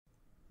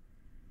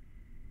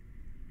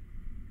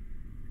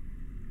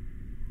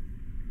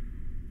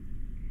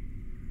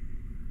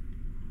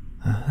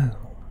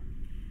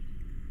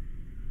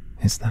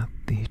Is that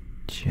the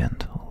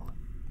gentle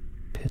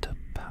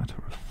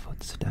pitter-patter of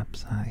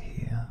footsteps I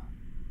hear?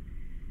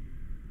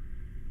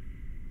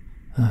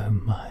 Oh,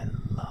 my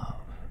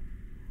love,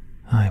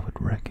 I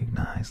would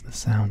recognize the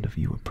sound of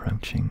you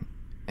approaching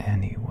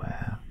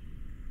anywhere.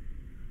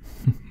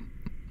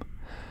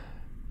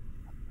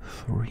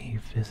 3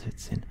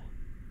 visits in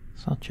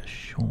such a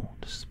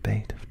short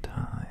spate of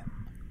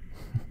time.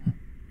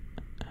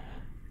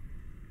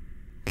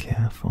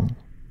 Careful.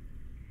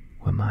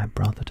 Were my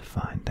brother to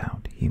find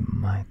out, he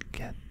might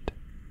get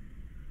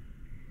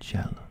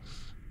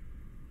jealous.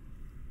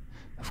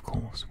 Of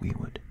course, we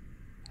would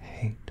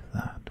hate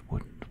that,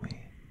 wouldn't we?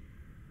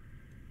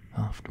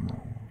 After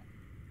all,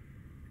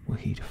 were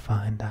he to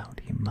find out,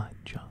 he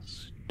might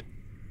just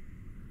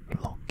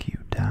lock you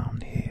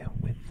down here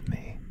with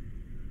me.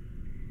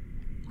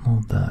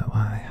 Although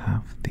I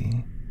have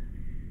the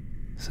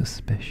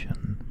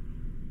suspicion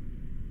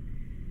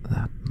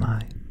that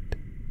might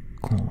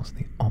cause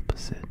the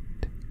opposite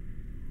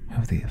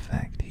of the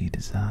effect he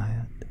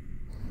desired.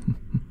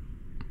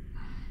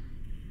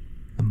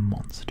 The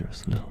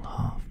monstrous little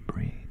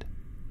half-breed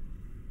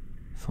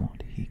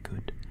thought he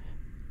could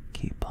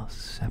keep us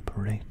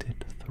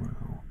separated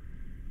through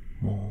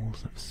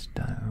walls of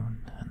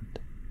stone and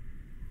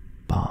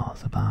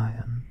bars of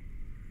iron.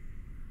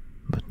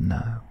 But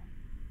no,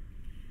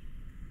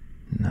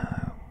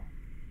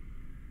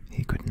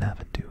 he could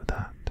never do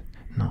that,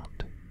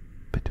 not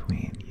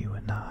between you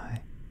and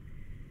I.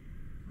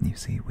 You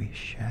see, we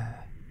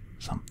share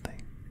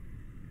something,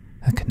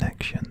 a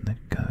connection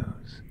that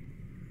goes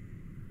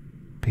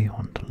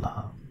beyond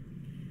love,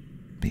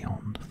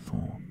 beyond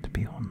thought,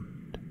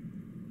 beyond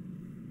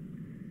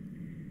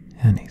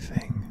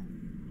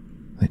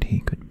anything that he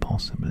could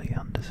possibly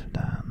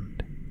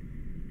understand.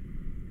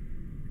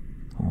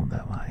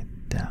 Although I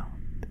doubt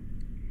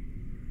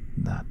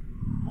that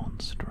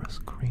monstrous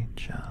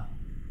creature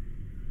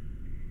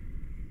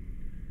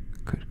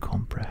could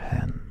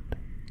comprehend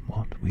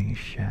what we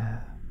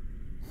share.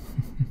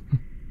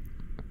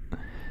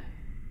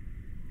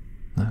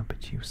 No,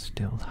 but you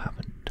still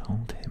haven't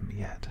told him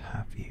yet,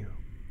 have you?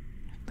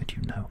 That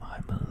you know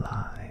I'm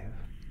alive,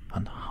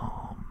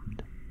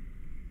 unharmed,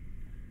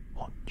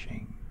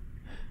 watching,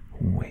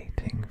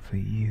 waiting for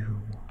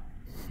you.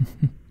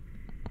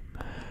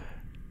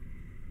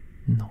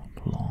 Not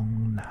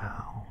long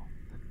now.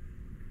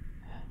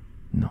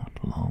 Not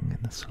long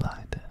in the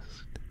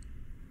slightest.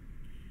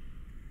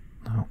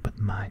 Oh, but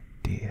my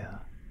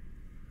dear,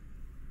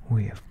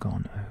 we have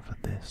gone over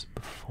this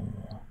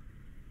before.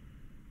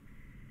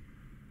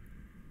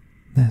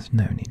 There's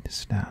no need to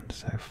stand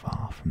so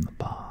far from the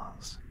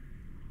bars.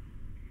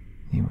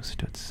 You were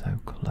stood so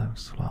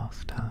close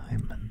last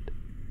time, and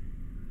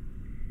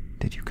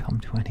did you come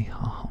to any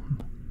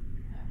harm?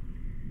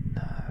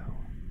 No.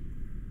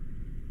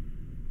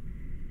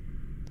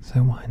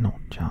 So why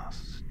not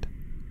just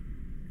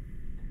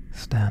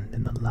stand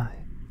in the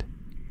light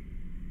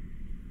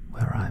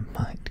where I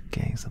might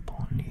gaze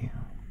upon you?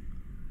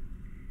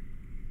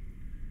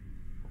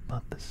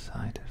 But the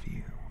sight of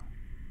you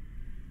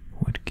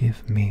would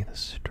give me the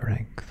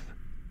strength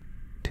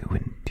to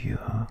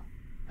endure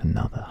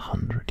another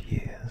 100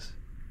 years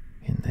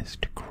in this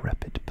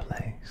decrepit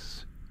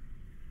place.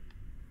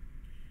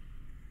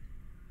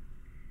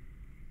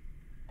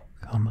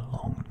 Come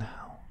along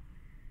now,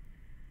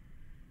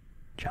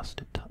 just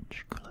a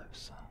touch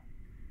closer.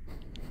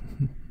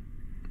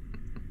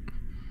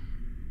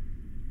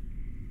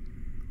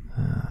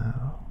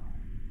 Oh,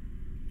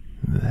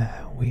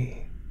 there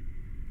we.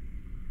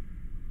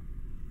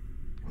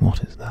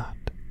 What is that?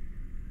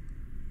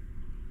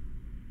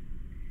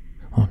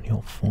 On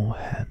your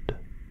forehead,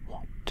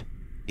 what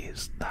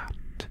is that?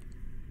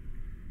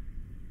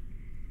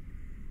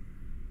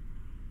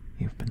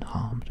 You've been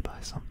harmed by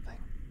something.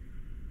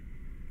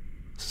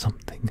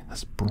 Something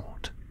has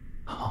brought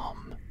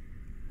harm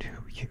to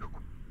you.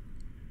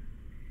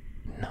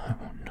 No.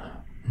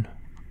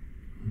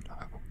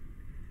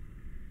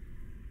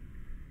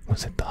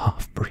 Was it the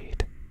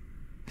half-breed?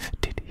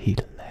 Did he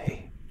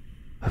lay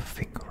a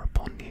finger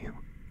upon you?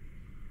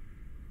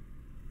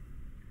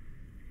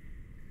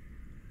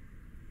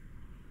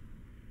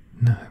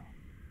 No.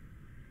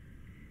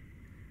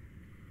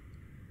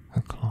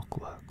 A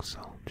clockwork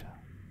soldier.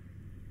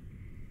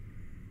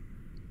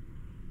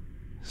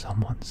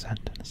 Someone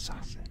sent an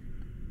assassin.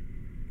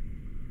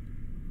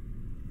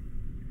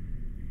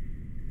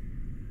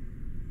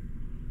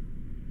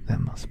 There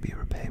must be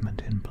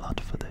repayment in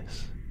blood for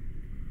this.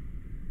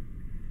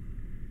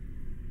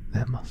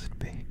 There must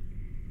be.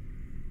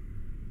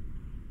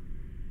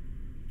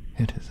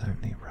 It is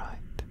only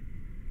right.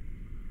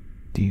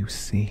 Do you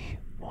see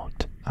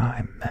what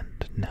I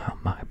meant now,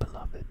 my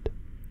beloved?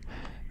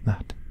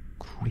 That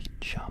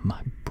creature,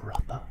 my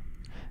brother,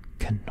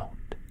 cannot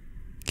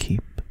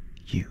keep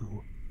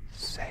you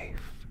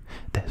safe.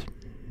 There's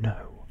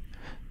no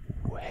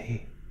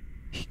way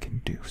he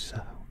can do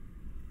so.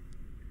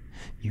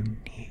 You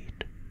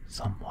need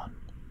someone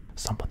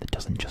that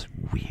doesn't just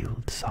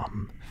wield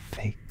some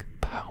fake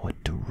power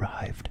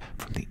derived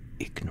from the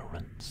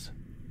ignorance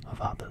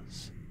of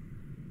others.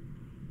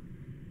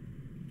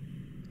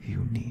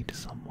 need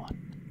someone,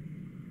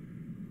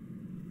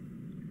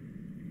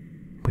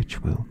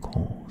 which will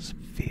cause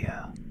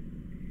fear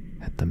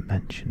at the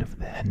mention of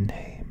their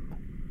name.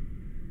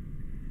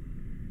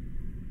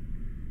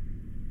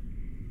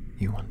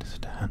 You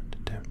understand,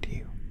 don't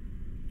you?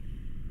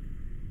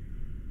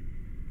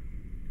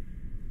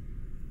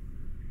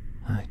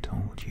 I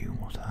told you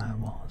what I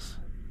was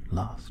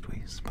last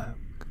we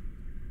spoke.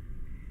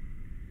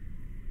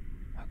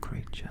 A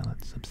creature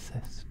that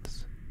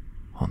subsists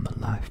on the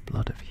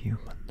lifeblood of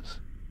humans,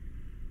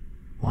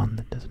 one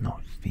that does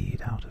not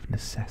feed out of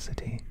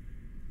necessity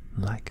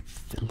like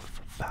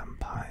filth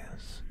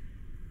vampires,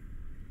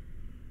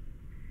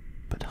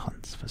 but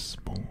hunts for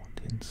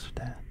sport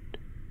instead.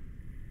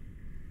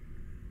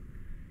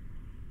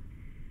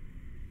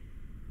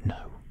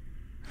 No,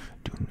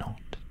 do not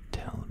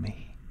tell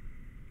me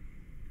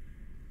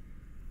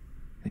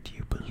that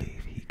you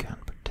believe he can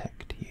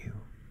protect you.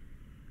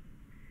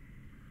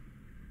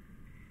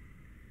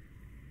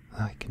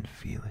 I can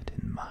feel it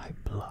in my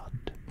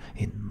blood,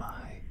 in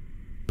my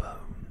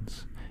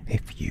bones.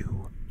 If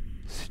you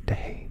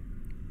stay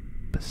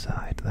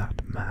beside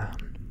that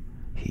man,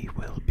 he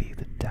will be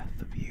the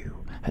death of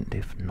you, and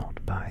if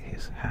not by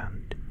his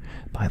hand,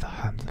 by the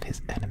hands of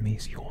his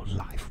enemies, your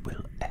life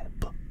will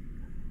ebb.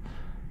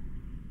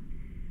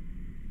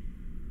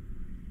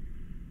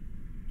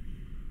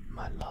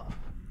 My love,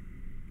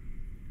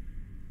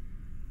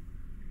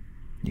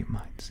 you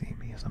might see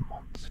me as a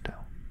monster,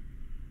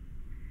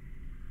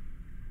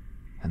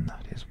 and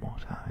that is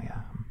what I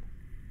am.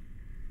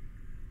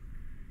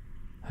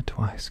 A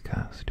twice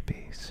cursed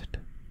beast.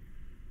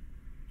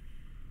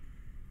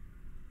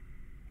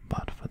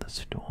 But for the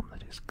storm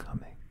that is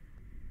coming,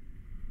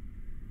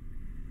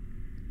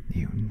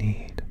 you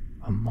need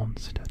a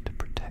monster to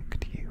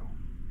protect you,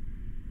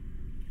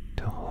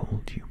 to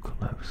hold you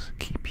close,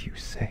 keep you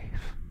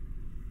safe,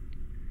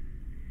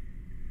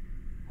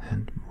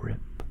 and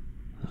rip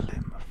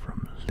limb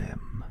from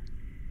limb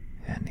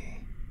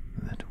any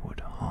that would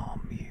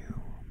harm you.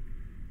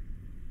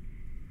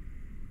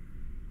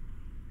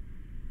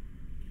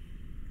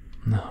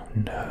 No,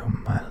 no,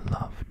 my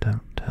love,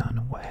 don't turn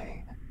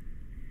away.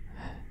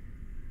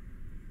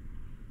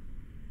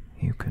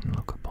 You can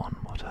look upon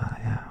what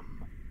I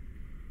am,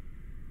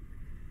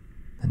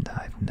 and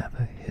I've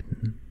never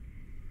hidden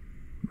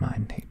my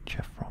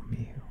nature from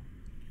you.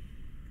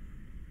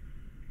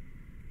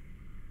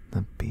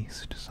 The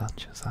beast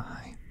such as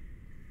I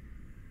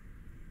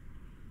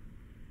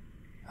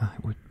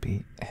would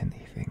be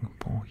anything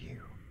for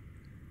you.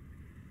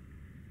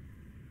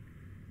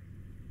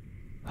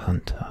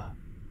 Hunter,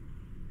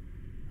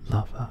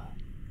 lover,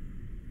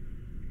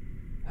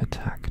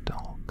 attack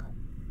dog.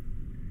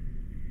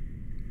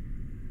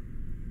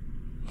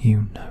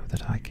 You know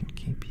that I can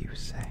keep you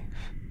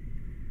safe.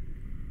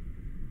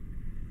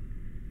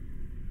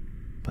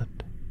 But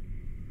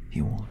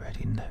you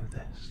already know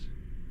this,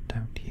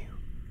 don't you?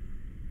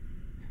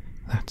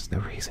 That's the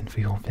reason for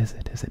your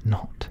visit, is it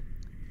not?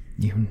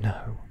 You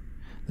know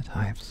that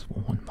I have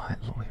sworn my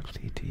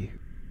loyalty to you,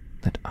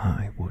 that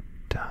I would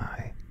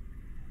die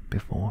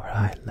before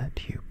I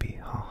let you be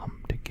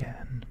harmed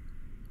again.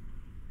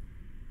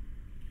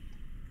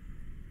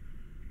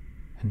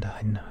 And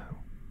I know,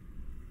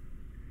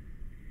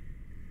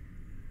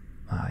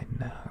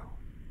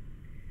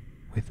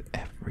 with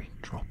every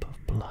drop of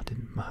blood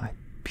in my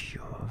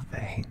pure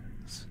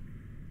veins,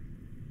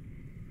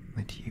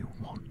 that you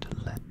want to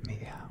let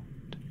me out.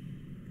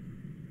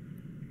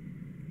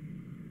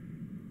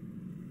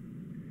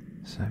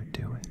 So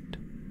do it.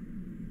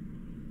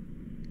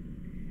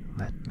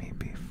 Let me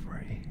be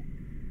free.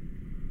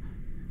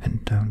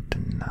 And don't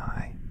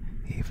deny,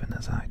 even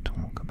as I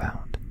talk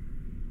about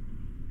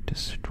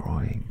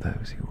destroying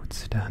those who would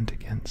stand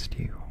against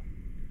you,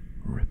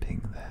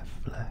 ripping their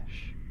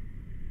flesh,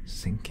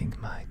 sinking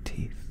my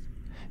teeth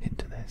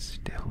into their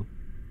still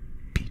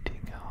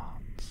beating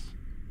hearts.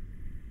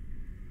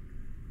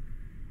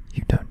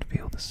 You don't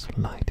feel the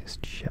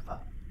slightest shiver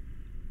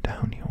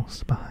down your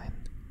spine.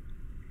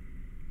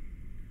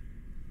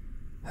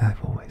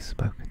 I've always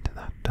spoken to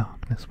that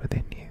darkness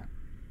within you.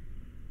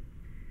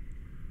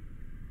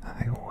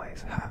 I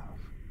always have.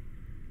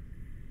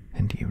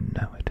 And you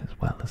know it as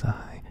well as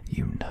I.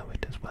 You know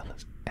it as well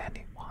as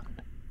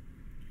anyone.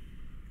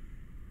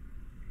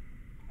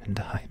 And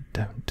I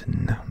don't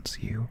denounce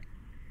you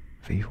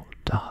for your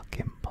dark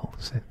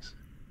impulses.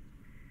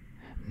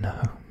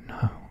 No,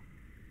 no.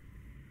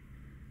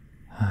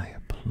 I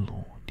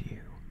applaud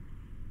you.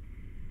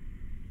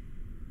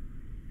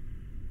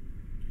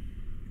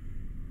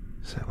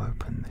 So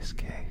open this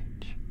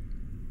cage.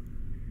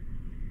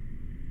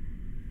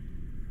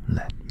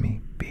 Let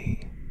me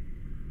be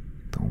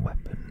the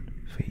weapon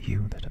for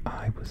you that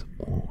I was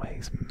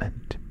always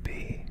meant to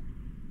be.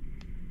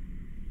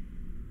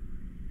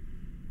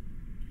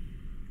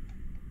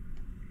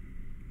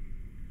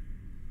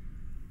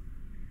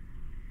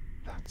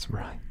 That's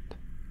right.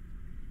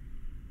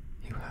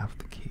 You have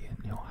the key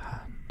in your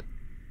hand.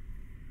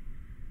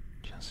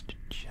 Just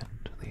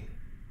gently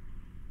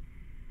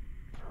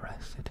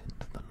press it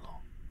into the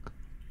lock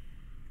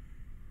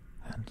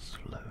and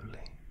slowly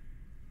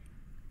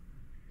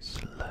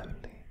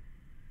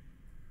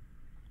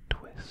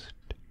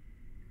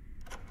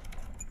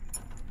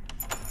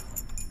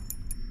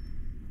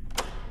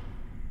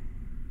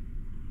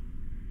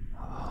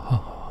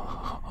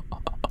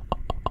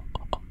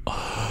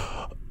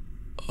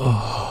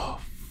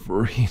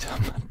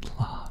freedom at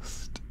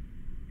last.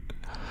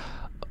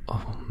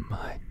 Oh,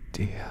 my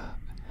dear.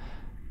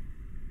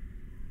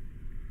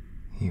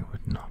 You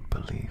would not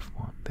believe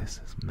what this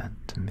has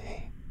meant to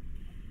me.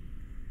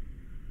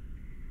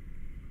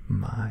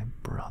 My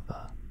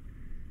brother,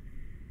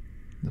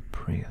 the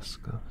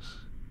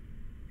Priuscus,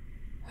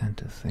 and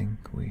to think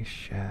we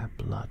share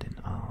blood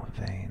in our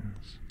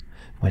veins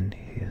when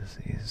his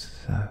is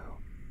so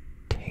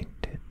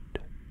tainted.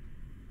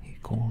 He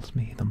calls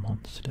me the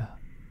monster.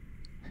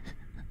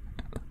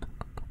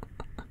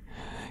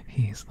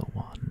 He's the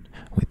one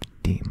with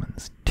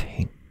demon's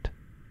taint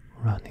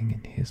running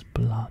in his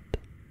blood.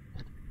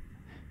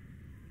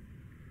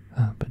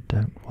 But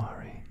don't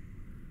worry.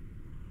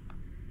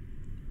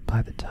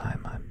 By the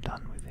time I'm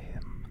done with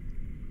him,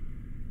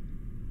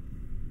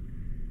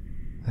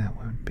 there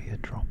won't be a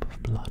drop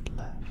of blood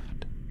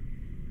left.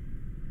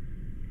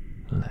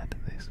 Let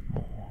this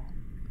war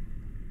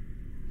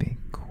be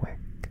quick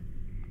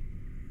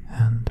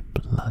and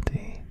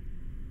bloody.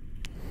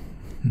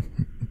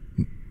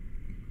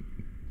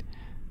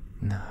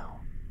 Now,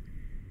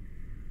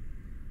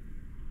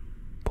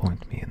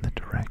 point me in the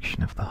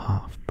direction of the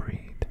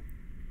half-breed.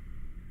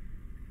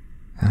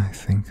 I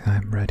think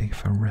I'm ready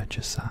for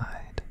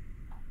regicide,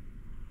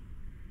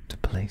 to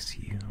place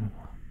you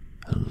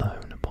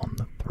alone upon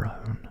the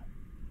throne,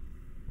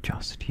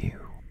 just you.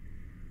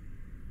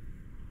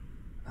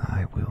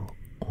 I will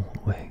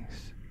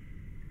always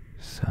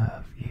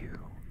serve you,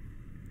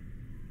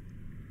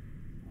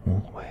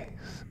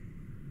 always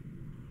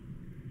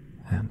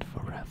and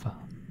forever.